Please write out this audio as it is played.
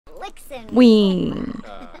Wee.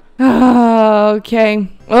 Okay.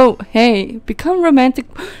 Oh, hey. Become romantic.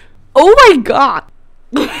 Oh my god!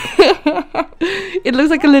 It looks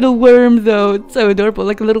like a little worm though. It's so adorable.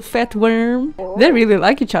 Like a little fat worm. They really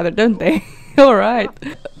like each other, don't they? Alright.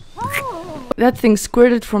 That thing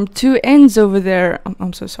squirted from two ends over there.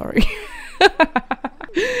 I'm so sorry.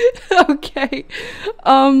 Okay.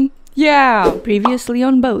 Yeah. Previously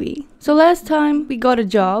on Bowie. So last time we got a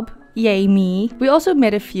job. Yay me. We also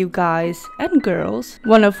met a few guys and girls,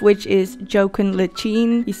 one of which is Joken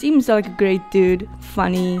Lechin. He seems like a great dude,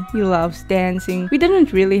 funny, he loves dancing. We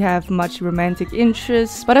didn't really have much romantic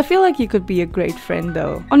interests, but I feel like he could be a great friend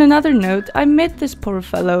though. On another note, I met this poor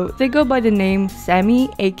fellow. They go by the name Sammy,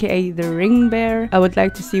 aka the Ring Bear. I would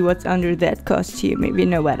like to see what's under that costume, if you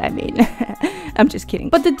know what I mean. I'm just kidding.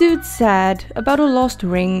 But the dude's sad about a lost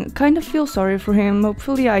ring. Kind of feel sorry for him.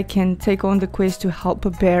 Hopefully I can take on the quiz to help a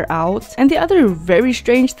bear out. And the other very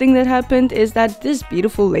strange thing that happened is that this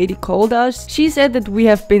beautiful lady called us. She said that we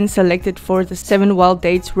have been selected for the 7 Wild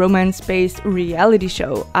Dates romance-based reality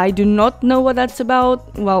show. I do not know what that's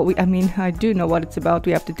about. Well, I mean, I do know what it's about.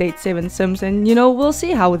 We have to date 7 Sims and, you know, we'll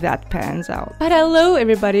see how that pans out. But hello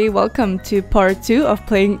everybody, welcome to part 2 of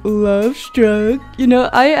playing Lovestruck. You know,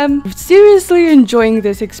 I am seriously enjoying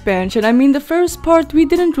this expansion. I mean, the first part we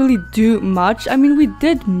didn't really do much. I mean, we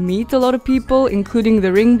did meet a lot of people, including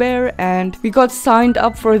the Ring Bear, and we got signed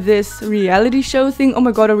up for this reality show thing. Oh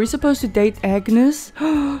my god, are we supposed to date Agnes?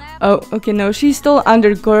 Oh, okay, no, she's still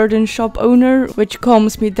under garden shop owner, which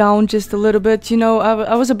calms me down just a little bit. You know,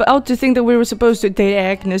 I was about to think that we were supposed to date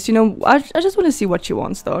Agnes. You know, I just want to see what she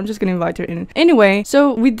wants though. I'm just gonna invite her in. Anyway,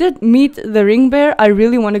 so we did meet the Ring Bear. I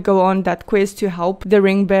really want to go on that quiz to help the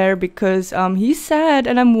Ring Bear because he's sad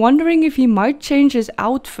and I'm wondering if he might change his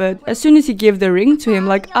outfit as soon as he gave the ring to him.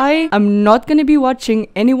 Like, I am not gonna be watching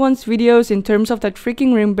anyone's videos in terms of that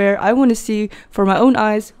freaking Ring Bear. I want to see for my own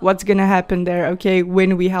eyes what's gonna happen there, okay,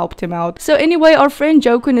 when we helped him out. So anyway, our friend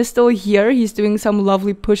Joken is still here. He's doing some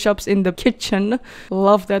lovely push-ups in the kitchen.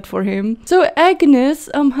 Love that for him. So Agnes,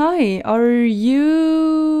 hi, are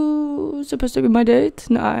you supposed to be my date?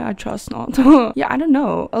 No, I trust not. Yeah, I don't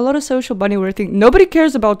know. A lot of social bunny we're thinking. Nobody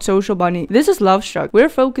cares about social bunny. This is Lovestruck. We're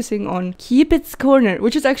focusing on Cupid's Corner,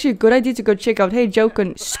 which is actually a good idea to go check out. Hey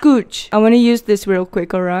Joken, scooch. I want to use this real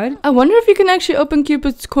quick, alright? I wonder if you can actually open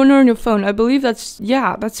Cupid's Corner on your phone. I believe that's,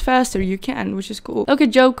 yeah, that's faster. You can, which is cool. Okay,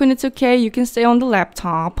 Joken, it's okay. You can stay on the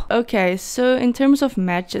laptop. Okay, so in terms of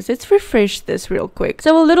matches, let's refresh this real quick.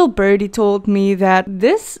 So a little birdie told me that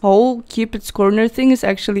this whole Cupid's Corner thing is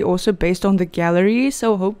actually also based on the gallery.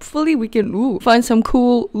 So hopefully we can, find some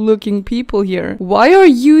cool looking people here. Why are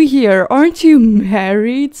you here? Aren't you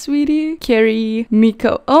married, sweetie? Carrie,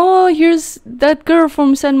 Miko. Oh, here's that girl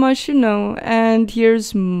from San Marino. And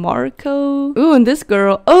here's Marco. Ooh, and this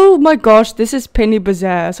girl. Oh my gosh, this is Penny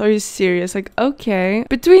Bazaz. Are you serious? Like, okay.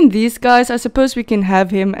 Between these guys, I suppose we can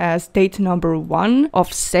have him as date number 1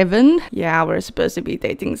 of 7. Yeah, we're supposed to be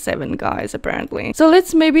dating 7 guys, apparently. So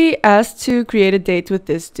let's maybe ask to create a date with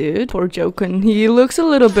this dude. Poor Joken. He looks a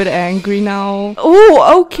little bit angry now.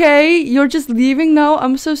 Oh, okay. You're just leaving now?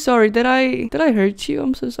 I'm so sorry. Did I hurt you?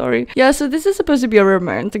 I'm so sorry. Yeah, so this is supposed to be a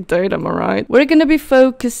romantic date, am I right? We're gonna be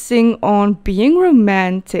focusing on being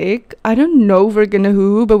romantic. I don't know if we're gonna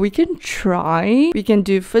who, but we can try. We can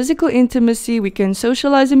do physical intimacy. We can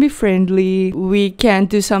socialize and be friendly. We can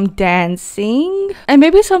do some dancing. And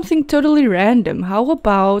maybe something totally random. How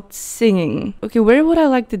about singing? Okay, where would I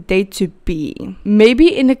like the date to be?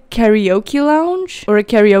 Maybe in a karaoke lounge or a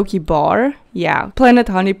karaoke bar? Yeah, Planet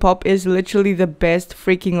Honey Pop is literally the best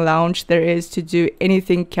freaking lounge there is to do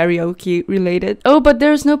anything karaoke related. Oh, but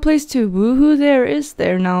there's no place to woohoo there, is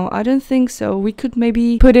there now? I don't think so. We could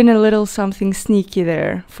maybe put in a little something sneaky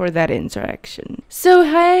there for that interaction. So,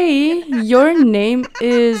 hey, your name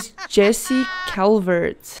is Jessie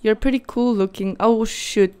Calvert. You're pretty cool looking. Oh,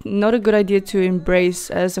 shoot. Not a good idea to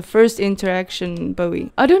embrace as a first interaction,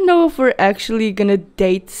 Bowie. I don't know if we're actually gonna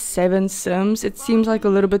date 7 Sims. It seems like a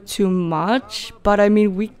little bit too much. But I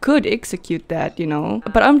mean, we could execute that, you know.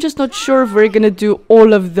 But I'm just not sure if we're gonna do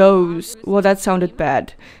all of those. Well, that sounded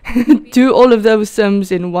bad. Do all of those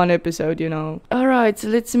Sims in one episode, you know. Alright, so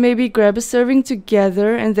let's maybe grab a serving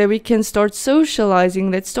together and then we can start socializing.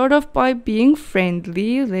 Let's start off by being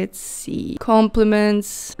friendly. Let's see.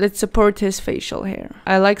 Compliments. Let's support his facial hair.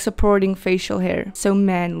 I like supporting facial hair. So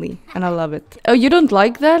manly. And I love it. Oh, you don't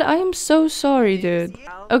like that? I am so sorry, dude.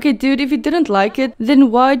 Okay, dude, if you didn't like it, then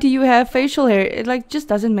why do you have facial facial hair, it like just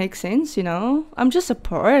doesn't make sense, you know? I'm just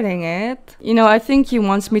supporting it. You know, I think he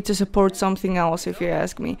wants me to support something else, if you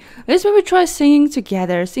ask me. Let's maybe try singing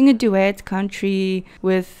together. Sing a duet, country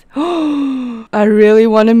with... I really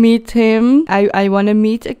want to meet him. I want to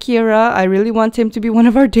meet Akira. I really want him to be one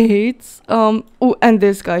of our dates. Oh, and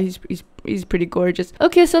this guy, he's pretty gorgeous.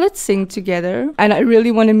 Okay, so let's sing together. And I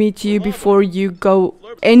really want to meet you before you go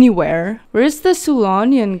anywhere. Where's the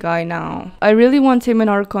Sulanian guy now? I really want him in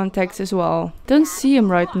our contacts as well. Don't see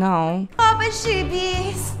him right now.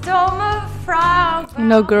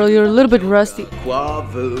 No, girl, you're a little bit rusty.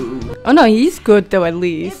 Oh no, he's good though, at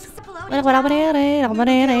least.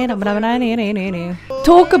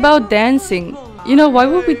 Talk about dancing. You know, why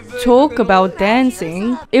would we talk about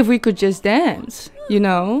dancing if we could just dance? You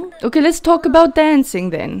know? Okay, let's talk about dancing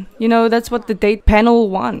then. You know, that's what the date panel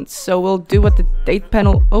wants. So we'll do what the date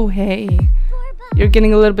panel... Oh, hey. You're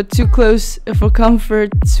getting a little bit too close for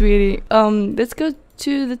comfort, sweetie. Let's go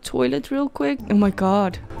to the toilet real quick. Oh my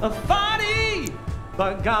god.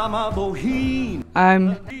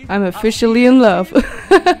 I'm officially in love.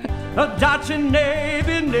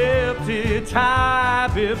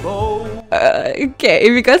 Okay,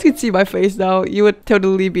 if you guys could see my face now, you would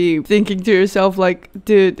totally be thinking to yourself like,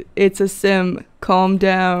 dude, it's a sim, calm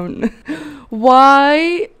down.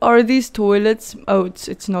 Why are these toilets... Oh,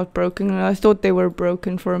 it's not broken. I thought they were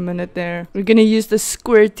broken for a minute there. We're gonna use the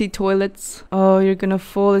squirty toilets. Oh, you're gonna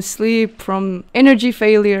fall asleep from energy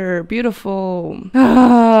failure. Beautiful.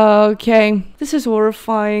 Okay. This is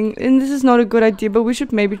horrifying. And this is not a good idea, but we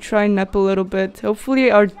should maybe try and nap a little bit.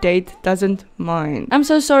 Hopefully our date doesn't mind. I'm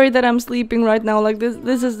so sorry that I'm sleeping right now. Like,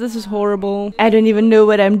 this is horrible. I don't even know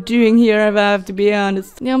what I'm doing here, if I have to be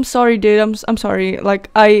honest. Yeah, I'm sorry, dude. I'm sorry. Like,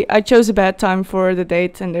 I chose a bad time for the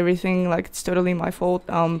date and everything. Like, it's totally my fault.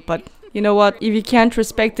 But you know what? If you can't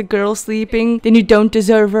respect a girl sleeping, then you don't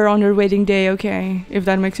deserve her on her wedding day, okay? If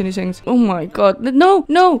that makes any sense. Oh my god. No,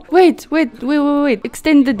 no! Wait.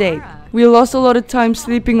 Extend the date. We lost a lot of time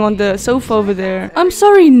sleeping on the sofa over there. I'm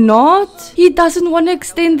sorry, not? He doesn't want to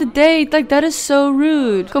extend the date. Like, that is so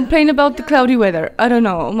rude. Complain about the cloudy weather. I don't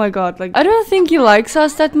know. Oh my god. Like, I don't think he likes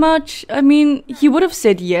us that much. I mean, he would have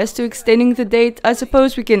said yes to extending the date. I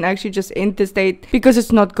suppose we can actually just end this date because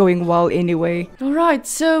it's not going well anyway. Alright,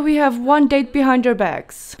 so we have one date behind our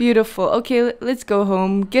backs. Beautiful. Okay, let's go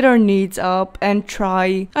home, get our needs up, and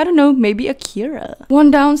try, I don't know, maybe Akira.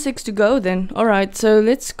 1 down, 6 to go then. Alright, so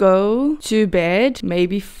let's go to bed.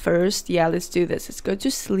 Maybe first, yeah, let's do this. Let's go to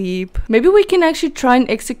sleep. Maybe we can actually try and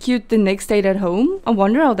execute the next date at home. I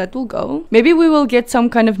wonder how that will go. Maybe we will get some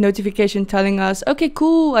kind of notification telling us, okay,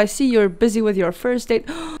 cool, I see you're busy with your first date.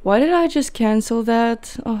 Why did I just cancel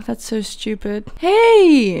that? Oh, that's so stupid.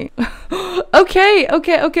 Hey!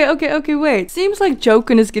 Okay, wait. Seems like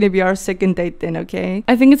Jokun is gonna be our second date then, okay?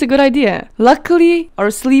 I think it's a good idea. Luckily, our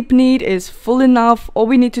sleep need is full enough. All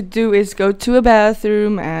we need to do is go to a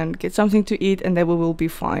bathroom and get something to eat, and then we will be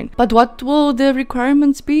fine. But what will the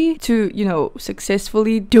requirements be to, you know,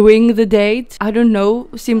 successfully doing the date? I don't know.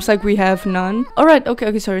 Seems like we have none. Alright,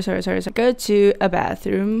 okay, sorry. Go to a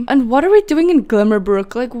bathroom. And what are we doing in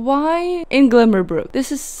Glimmerbrook? Like, why in Glimmerbrook? This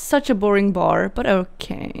is such a boring bar, but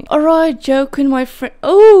okay. Alright, Jokun, my friend.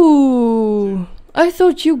 Oh! I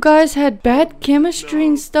thought you guys had bad chemistry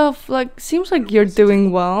and stuff. Like, seems like you're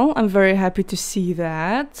doing well. I'm very happy to see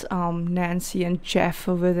that. Nancy and Jeff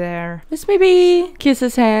over there. Let's maybe kiss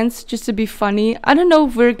his hands just to be funny. I don't know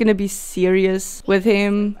if we're gonna be serious with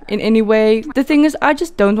him in any way. The thing is, I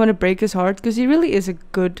just don't want to break his heart because he really is a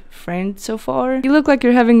good friend so far. You look like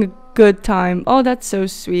you're having a good time. Oh, that's so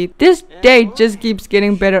sweet. This date just keeps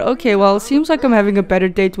getting better. Okay, well, it seems like I'm having a better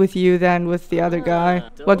date with you than with the other guy.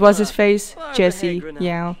 What was his face? Jesse.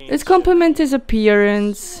 Yeah. Let's compliment his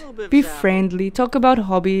appearance. Be friendly. Talk about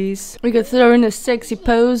hobbies. We could throw in a sexy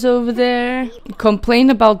pose over there. Complain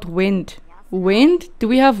about wind. Wind? Do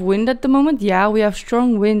we have wind at the moment? Yeah, we have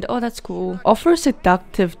strong wind. Oh, that's cool. Offer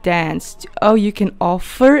seductive dance. Oh, you can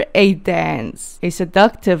offer a dance. A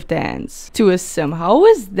seductive dance to a sim. How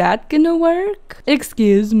is that gonna work?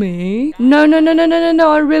 Excuse me. No.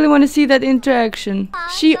 I really want to see that interaction.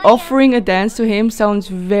 She offering a dance to him sounds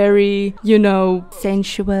very, you know,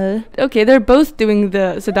 sensual. Okay, they're both doing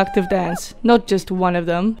the seductive dance. Not just one of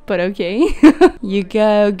them, but okay. You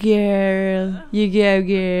go, girl. You go,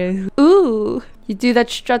 girl. Ooh. You do that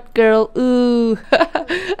strut, girl. Ooh.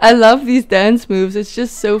 I love these dance moves. It's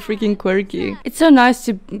just so freaking quirky. It's so nice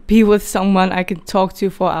to be with someone I can talk to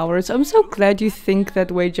for hours. I'm so glad you think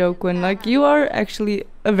that way, Jokun. Like, you are actually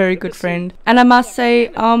a very good friend. And I must say,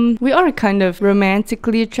 we are kind of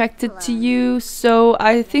romantically attracted to you, so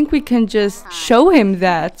I think we can just show him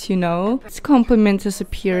that, you know? Let's compliment his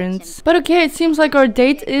appearance. But okay, it seems like our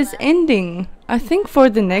date is ending. I think for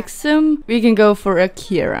the next sim, we can go for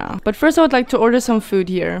Akira. But first I would like to order some food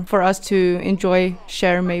here for us to enjoy,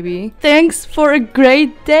 share maybe. Thanks for a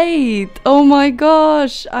great date. Oh my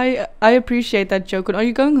gosh. I appreciate that, Jokun. Are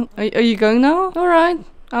you going? Are you going now? All right.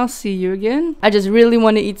 I'll see you again. I just really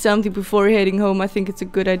want to eat something before heading home. I think it's a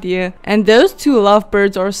good idea. And those two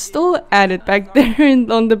lovebirds are still at it back there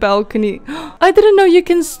on the balcony. I didn't know you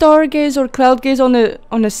can stargaze or cloud gaze on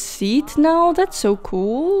a seat now. That's so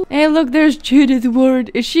cool. Hey, look, there's Judith Ward.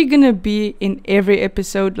 Is she gonna be in every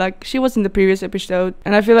episode? Like, she was in the previous episode.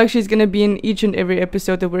 And I feel like she's gonna be in each and every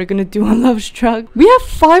episode that we're gonna do on Lovestruck. We have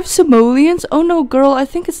 5 simoleons. Oh no, girl. I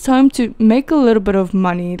think it's time to make a little bit of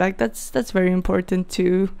money. Like, that's very important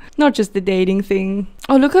too. Not just the dating thing.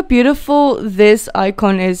 Oh, look how beautiful this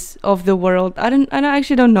icon is of the world. I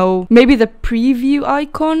actually don't know. Maybe the preview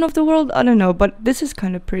icon of the world? I don't know, but this is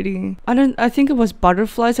kind of pretty. I think it was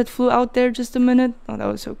butterflies that flew out there just a minute. Oh, that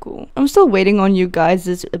was so cool. I'm still waiting on you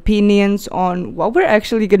guys' opinions on what we're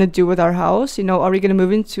actually gonna do with our house. You know, are we gonna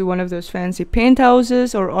move into one of those fancy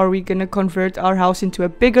penthouses, or are we gonna convert our house into a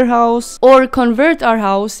bigger house, or convert our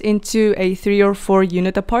house into a 3 or 4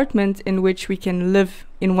 unit apartment in which we can live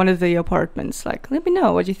in one of the apartments? Like, let me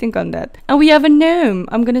know what you think on that. And we have a gnome.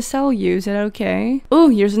 I'm gonna sell you. Is that okay? Oh,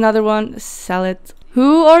 here's another one. Sell it.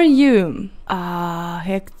 Who are you?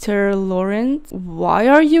 Hector Laurent. Why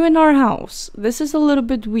are you in our house? This is a little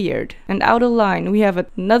bit weird and out of line. We have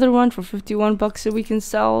another one for 51 bucks that we can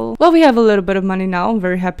sell. Well, we have a little bit of money now. I'm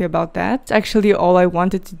very happy about that. It's actually all I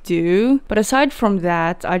wanted to do. But aside from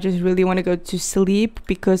that, I just really want to go to sleep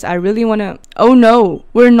because I really want to... Oh no,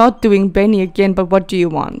 we're not doing Benny again, but what do you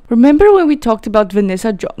want? Remember when we talked about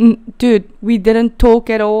Vanessa Dude, we didn't talk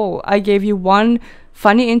at all. I gave you one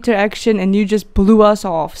funny interaction and you just blew us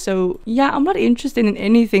off. So yeah, I'm not interested in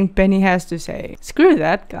anything Benny has to say. Screw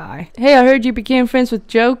that guy. Hey, I heard you became friends with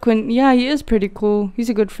Joe Quinn. Yeah, he is pretty cool. He's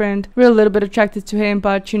a good friend. We're a little bit attracted to him,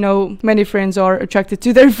 but you know, many friends are attracted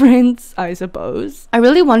to their friends, I suppose. I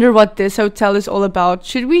really wonder what this hotel is all about.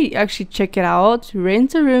 Should we actually check it out?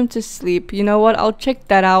 Rent a room to sleep. You know what? I'll check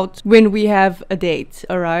that out when we have a date,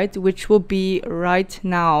 alright? Which will be right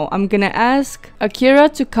now. I'm gonna ask Akira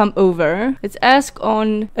to come over. Let's ask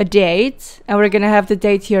on a date, and we're gonna have the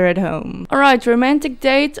date here at home. Alright, romantic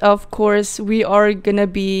date. Of course, we are gonna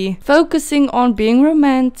be focusing on being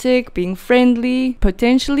romantic, being friendly,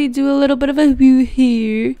 potentially do a little bit of a woo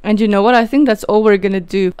here. And you know what? I think that's all we're gonna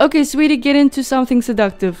do. Okay, sweetie, get into something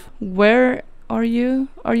seductive. Where are you?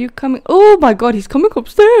 Are you coming? Oh my god, he's coming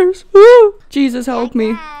upstairs. Ooh, Jesus, help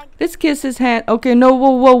me. Let's kiss his hand. Okay, no,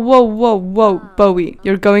 whoa, Bowie.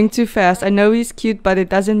 You're going too fast. I know he's cute, but it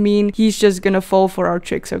doesn't mean he's just gonna fall for our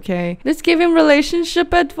tricks, okay? Let's give him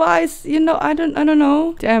relationship advice. You know, I don't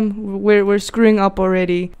know. Damn, we're screwing up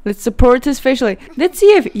already. Let's support his facial hair. Let's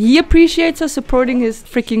see if he appreciates us supporting his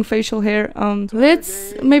freaking facial hair.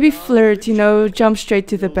 Let's maybe flirt, you know, jump straight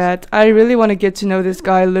to the bed. I really want to get to know this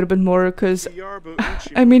guy a little bit more, because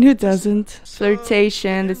I mean, who doesn't?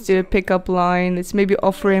 Flirtation. Let's do a pickup line. Let's maybe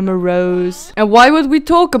offer him a rose. And why would we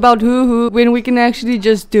talk about woohoo when we can actually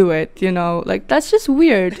just do it, you know? Like, that's just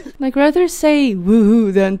weird. Like, rather say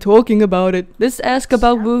woohoo than talking about it. Let's ask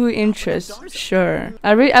about woohoo interests. Sure.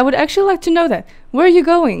 I would actually like to know that. Where are you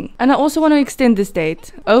going? And I also want to extend this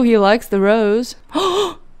date. Oh, he likes the rose.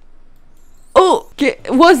 Oh,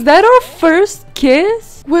 was that our first kiss?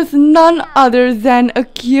 With none other than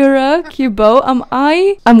Akira Kibo.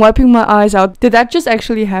 I'm wiping my eyes out. Did that just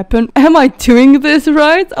actually happen? Am I doing this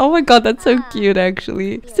right? Oh my god, that's so cute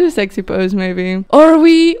actually. Let's do a sexy pose maybe. Or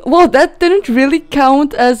we... Well, that didn't really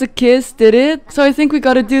count as a kiss, did it? So I think we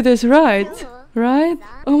gotta do this right. Right?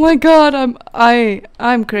 Oh my god,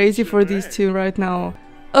 I'm crazy for these two right now.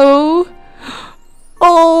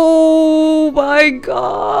 Oh my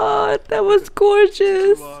god, that was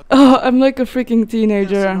gorgeous. Oh, I'm like a freaking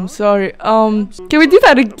teenager. I'm sorry. Can we do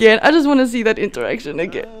that again? I just want to see that interaction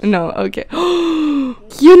again. No, okay.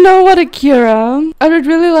 You know what, Akira? I would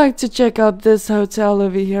really like to check out this hotel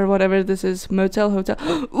over here, whatever this is. Motel, hotel.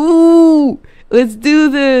 Ooh! Let's do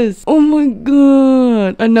this. Oh my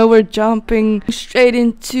god. I know we're jumping straight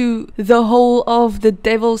into the whole of the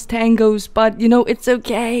devil's tangos, but you know, it's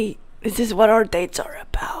okay. This is what our dates are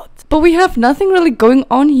about. But we have nothing really going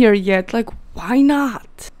on here yet. Like, why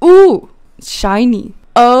not? Ooh, shiny.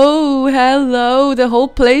 Oh, hello. The whole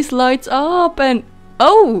place lights up and...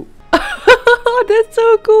 Oh, that's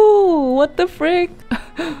so cool. What the frick?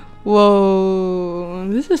 Whoa,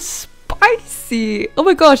 this is I see. Oh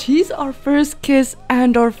my gosh, he's our first kiss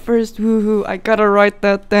and our first woohoo. I gotta write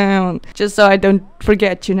that down just so I don't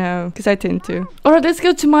forget, you know, because I tend to. Alright, let's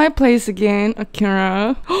go to my place again,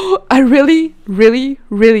 Akira. I really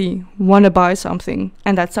want to buy something,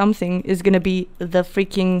 and that something is gonna be the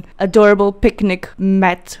freaking adorable picnic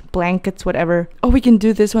mat, blankets, whatever. Oh, we can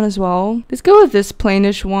do this one as well. Let's go with this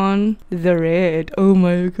plainish one, the red. Oh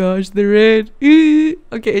my gosh, the red.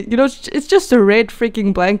 Okay, you know, it's just a red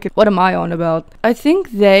freaking blanket. What am I on about? I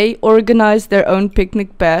think they organized their own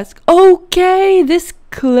picnic basket. Okay, this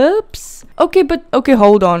clips. Okay, but okay,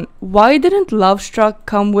 hold on. Why didn't Lovestruck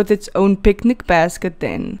come with its own picnic basket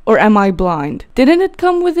then? Or am I blind? Didn't it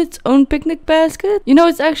come with its own picnic basket? You know,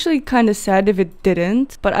 it's actually kind of sad if it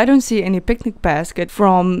didn't, but I don't see any picnic basket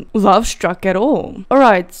from Lovestruck at all.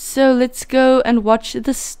 Alright, so let's go and watch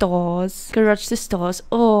the stars. Go watch the stars.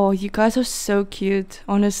 Oh, you guys are so cute,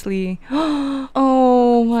 honestly.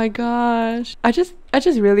 Oh my gosh. I just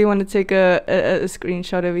really want to take a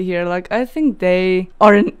screenshot over here. Like, I think they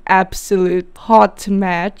are an absolute hot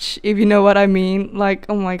match, if you know what I mean. Like,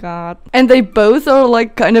 oh my god. And they both are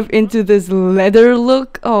like kind of into this leather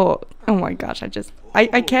look. Oh my gosh, I just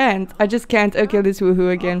can't. Okay, let's woohoo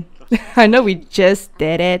again. I know we just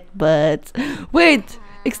did it, but wait,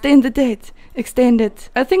 extend the date. Extend it.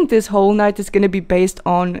 I think this whole night is gonna be based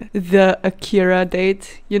on the Akira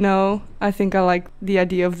date, you know? I think I like the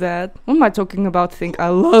idea of that. What am I talking about? I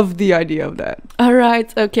love the idea of that.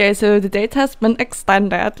 Alright, okay, so the date has been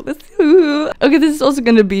extended. Let's woohoo. Okay, this is also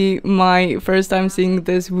gonna be my first time seeing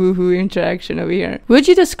this woohoo interaction over here. Would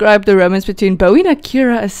you describe the romance between Bowie and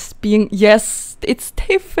Akira as being... Yes, it's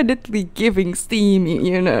definitely giving steamy,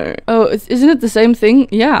 you know? Oh, isn't it the same thing?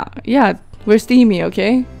 Yeah. We're steamy,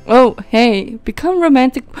 okay? Oh, hey, become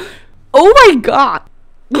romantic. Oh my god!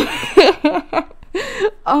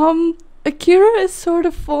 Akira is sort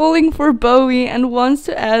of falling for Bowie and wants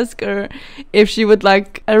to ask her if she would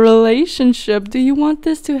like a relationship. Do you want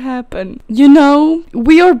this to happen? You know,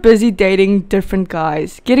 we are busy dating different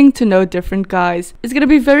guys, getting to know different guys. It's gonna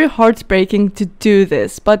be very heartbreaking to do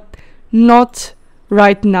this, but not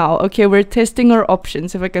right now. Okay, we're testing our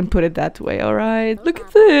options, if I can put it that way, alright? Look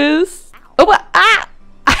at this! Oh, ah!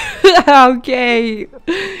 Okay.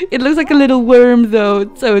 It looks like a little worm though.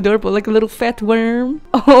 It's so adorable, like a little fat worm.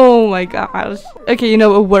 Oh my gosh. Okay, you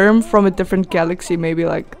know, a worm from a different galaxy maybe.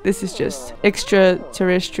 Like, this is just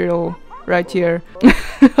extraterrestrial right here.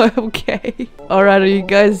 Okay. Alright, are you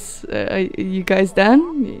guys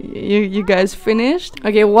done? You guys finished?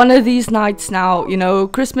 Okay, one of these nights now, you know,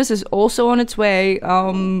 Christmas is also on its way.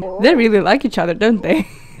 They really like each other, don't they?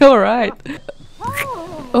 Alright.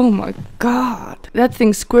 Oh my god. That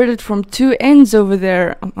thing squirted from two ends over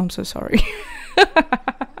there. I'm so sorry.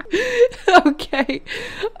 Okay.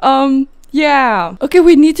 Yeah. Okay,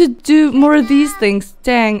 we need to do more of these things.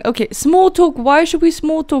 Dang. Okay, small talk. Why should we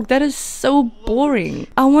small talk? That is so boring.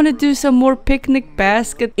 I want to do some more picnic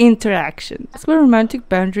basket interaction. Explore romantic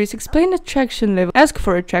boundaries. Explain attraction level. Ask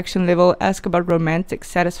for attraction level. Ask about romantic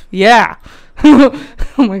satisfaction. Yeah. Oh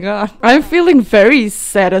my god. I'm feeling very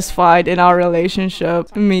satisfied in our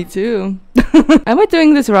relationship. Me too. Am I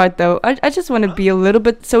doing this right though? I just want to be a little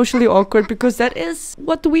bit socially awkward because that is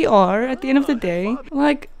what we are at the end of the day.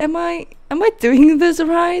 Like, am I doing this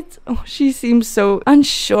right? Oh, she seems so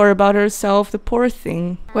unsure about herself, the poor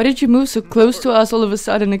thing. Why did you move so close to us all of a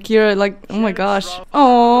sudden, Akira? Like, oh my gosh.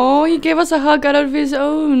 Oh, he gave us a hug out of his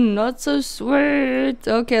own. Not so sweet.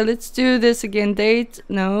 Okay, let's do this again. Date?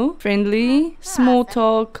 No. Friendly? Small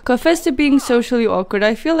talk. Confess to being socially awkward.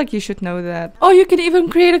 I feel like you should know that. Oh, you can even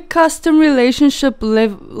create a custom relationship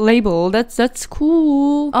label. That's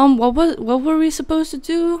cool. What were we supposed to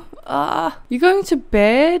do? You going to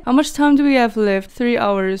bed? How much time do we have left? 3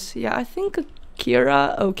 hours. Yeah, I think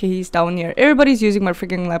Akira. Okay, he's down here. Everybody's using my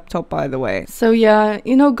freaking laptop, by the way. So yeah,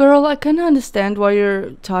 you know, girl, I kind of understand why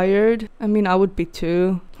you're tired. I mean, I would be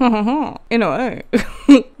too. You know,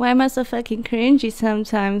 why am I so fucking cringy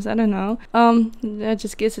sometimes? I don't know. I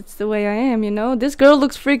just guess it's the way I am, you know. This girl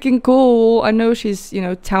looks freaking cool. I know she's, you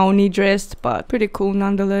know, towny dressed, but pretty cool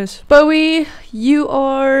nonetheless. Bowie, you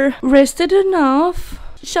are rested enough.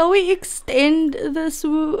 Shall we extend this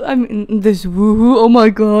this woohoo? Oh my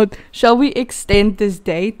god. Shall we extend this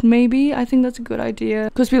date maybe? I think that's a good idea.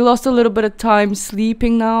 Because we lost a little bit of time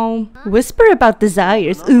sleeping now. Whisper about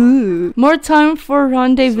desires. Ooh. More time for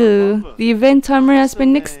rendezvous. The event timer has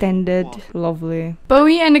been extended. Lovely.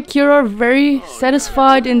 Bowie and Akira are very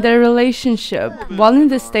satisfied in their relationship. While in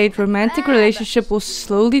this state, romantic relationship will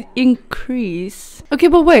slowly increase. Okay,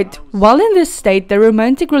 but wait. While in this state, the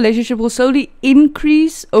romantic relationship will slowly increase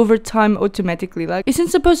increase over time automatically. Like, isn't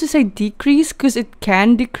it supposed to say decrease because it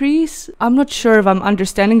can decrease? I'm not sure if I'm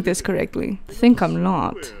understanding this correctly. I think I'm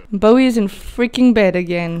not. Bowie is in freaking bed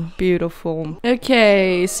again. Beautiful.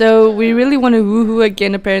 Okay, so we really want to woohoo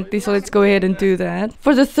again apparently, so let's go ahead and do that.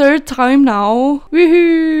 For the third time now.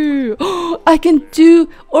 Woohoo! I can do,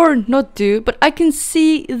 or not do, but I can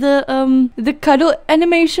see the cuddle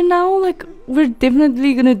animation now. Like, we're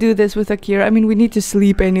definitely gonna do this with Akira. I mean, we need to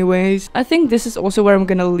sleep anyways. I think this is also where I'm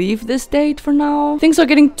gonna leave this date for now. Things are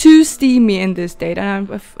getting too steamy in this date,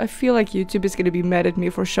 and I feel like YouTube is gonna be mad at me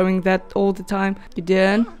for showing that all the time. You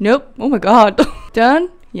done? Nope. Oh my god. Done?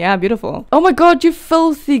 Yeah, beautiful. Oh my god, you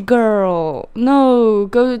filthy girl. No,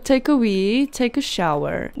 go take a wee, take a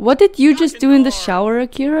shower. What did you just do in the shower,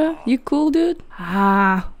 Akira? You cool, dude?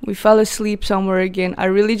 Ah, we fell asleep somewhere again. I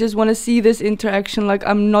really just want to see this interaction. Like,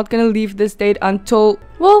 I'm not gonna leave this date until,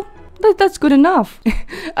 well, that's good enough.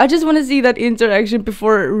 I just want to see that interaction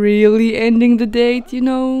before really ending the date, you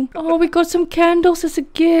know? Oh, we got some candles as a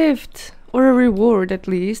gift. Or a reward, at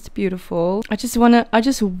least. Beautiful. I just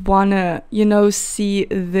wanna, you know, see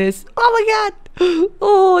this. Oh my god!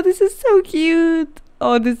 Oh, this is so cute.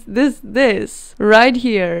 Oh, this right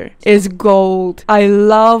here is gold. I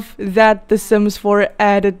love that the Sims 4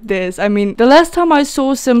 added this. I mean, the last time I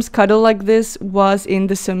saw Sims cuddle like this was in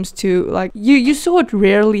The Sims 2. Like, you saw it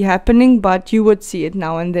rarely happening, but you would see it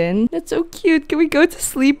now and then. That's so cute. Can we go to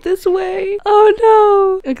sleep this way? Oh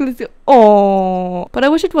no. Okay, let's go. Oh, but I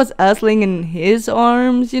wish it was us laying in his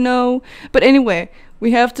arms, you know. But anyway,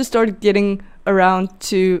 we have to start getting around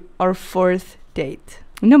to our 4th date.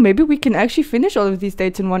 No, maybe we can actually finish all of these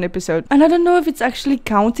dates in one episode. And I don't know if it's actually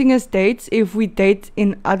counting as dates if we date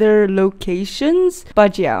in other locations.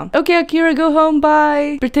 But yeah. Okay, Akira, go home,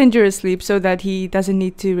 bye. Pretend you're asleep so that he doesn't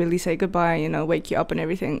need to really say goodbye, you know, wake you up and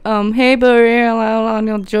everything. Hey, Bowie.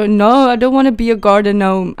 No, I don't want to be a garden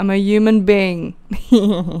gnome. I'm a human being.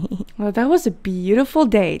 Well, that was a beautiful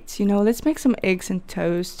date. You know, let's make some eggs and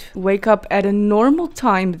toast. Wake up at a normal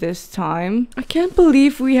time this time. I can't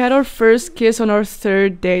believe we had our first kiss on our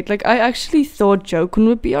 3rd date. Like, I actually thought Jokun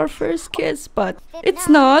would be our first kiss, but it's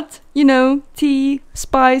not. You know, tea,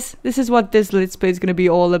 spice. This is what this Let's Play is gonna be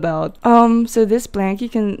all about. So this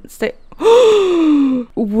blankie can stay.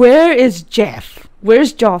 Where is Jeff?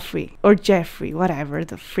 Where's Joffrey? Or Jeffrey, whatever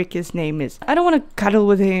the frick his name is. I don't want to cuddle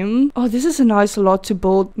with him. Oh, this is a nice lot to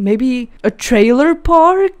build. Maybe a trailer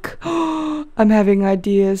park? I'm having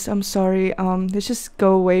ideas. I'm sorry. Let's just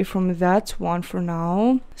go away from that one for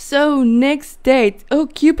now. So, next date. Oh,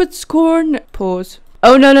 Cupid's corn. Pause.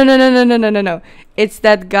 Oh, no. It's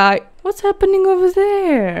that guy. What's happening over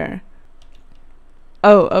there?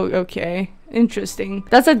 Oh, okay. Interesting.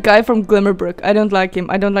 That's that guy from Glimmerbrook. I don't like him.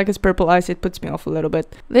 I don't like his purple eyes. It puts me off a little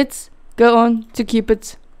bit. Let's go on to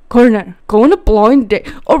Cupid's corner. Go on a blind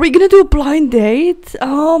date. Are we gonna do a blind date?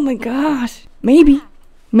 Oh my gosh. Maybe.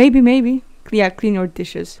 Yeah, clean your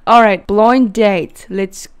dishes. Alright, blind date.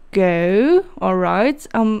 Let's go. Alright.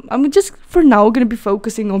 I'm just for now gonna be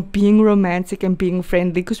focusing on being romantic and being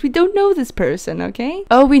friendly because we don't know this person, okay?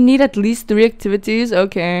 Oh, we need at least 3 activities.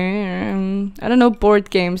 Okay. I don't know, board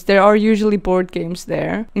games. There are usually board games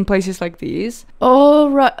there in places like these.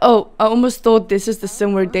 Alright. Oh, I almost thought this is the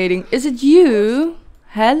sim we're dating. Is it you?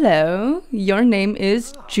 Hello, your name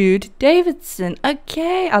is Jude Davidson.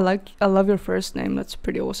 Okay, I love your first name. That's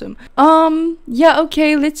pretty awesome. Yeah,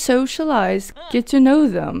 okay, let's socialize. Get to know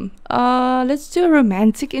them. Let's do a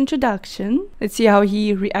romantic introduction. Let's see how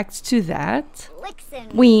he reacts to that.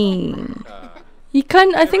 Wee.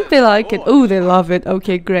 I think they like it. Oh, they love it.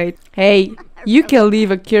 Okay, great. Hey, you can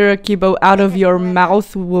leave Akira Kibo out of your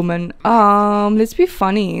mouth, woman. Let's be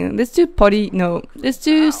funny. Let's do let's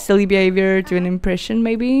do silly behavior, do an impression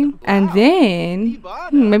maybe. And then,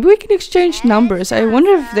 maybe we can exchange numbers. I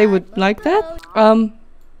wonder if they would like that.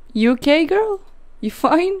 You okay, girl? You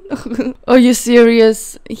fine? Are you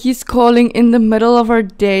serious? He's calling in the middle of our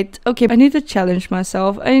date. Okay, I need to challenge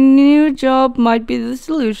myself. A new job might be the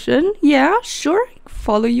solution. Yeah, sure.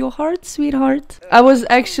 Follow your heart, sweetheart. I was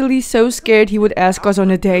actually so scared he would ask us on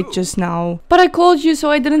a date just now. But I called you so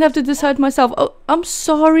I didn't have to decide myself. Oh, I'm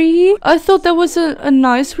sorry. I thought that was a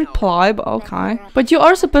nice reply, but okay. But you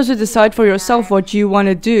are supposed to decide for yourself what you want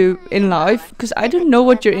to do in life. Because I don't know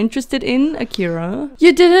what you're interested in, Akira.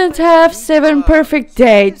 You didn't have 7 perfect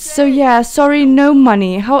dates. So yeah, sorry, no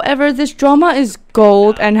money. However, this drama is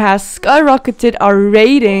gold and has skyrocketed our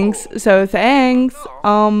ratings. So thanks.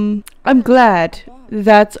 I'm glad.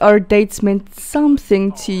 that our dates meant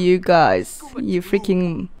something to you guys, you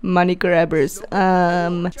freaking money grabbers.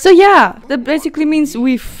 So yeah, that basically means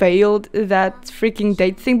we failed that freaking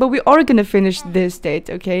date thing, but we are gonna finish this date,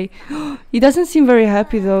 okay? He doesn't seem very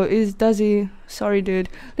happy though, does he? Sorry, dude.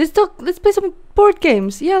 Let's play some board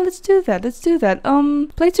games. Yeah, let's do that.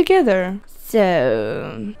 Play together.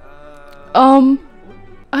 So,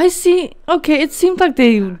 I see. Okay, it seemed like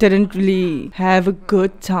they didn't really have a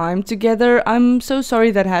good time together. I'm so sorry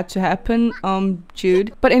that had to happen,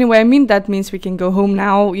 Jude. But anyway, I mean, that means we can go home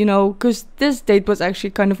now, you know, because this date was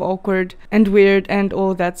actually kind of awkward and weird and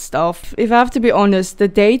all that stuff. If I have to be honest, the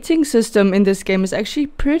dating system in this game is actually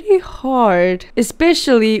pretty hard,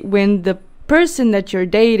 especially when the person that you're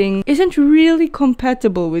dating isn't really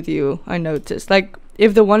compatible with you, I noticed. Like,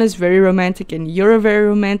 if the one is very romantic and you're a very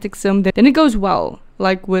romantic sim, then it goes well.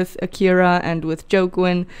 Like with Akira and with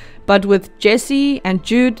Jokwin. But with Jesse and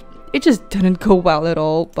Jude, it just didn't go well at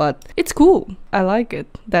all. But it's cool. I like it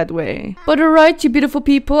that way. But alright, you beautiful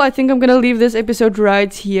people, I think I'm gonna leave this episode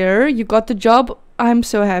right here. You got the job. I'm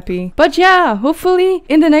so happy. But yeah, hopefully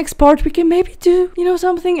in the next part we can maybe do, you know,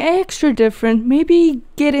 something extra different. Maybe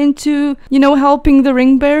get into, you know, helping the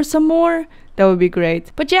ring bearer some more. That would be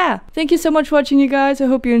great. But yeah, thank you so much for watching, you guys. I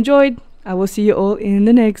hope you enjoyed. I will see you all in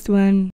the next one.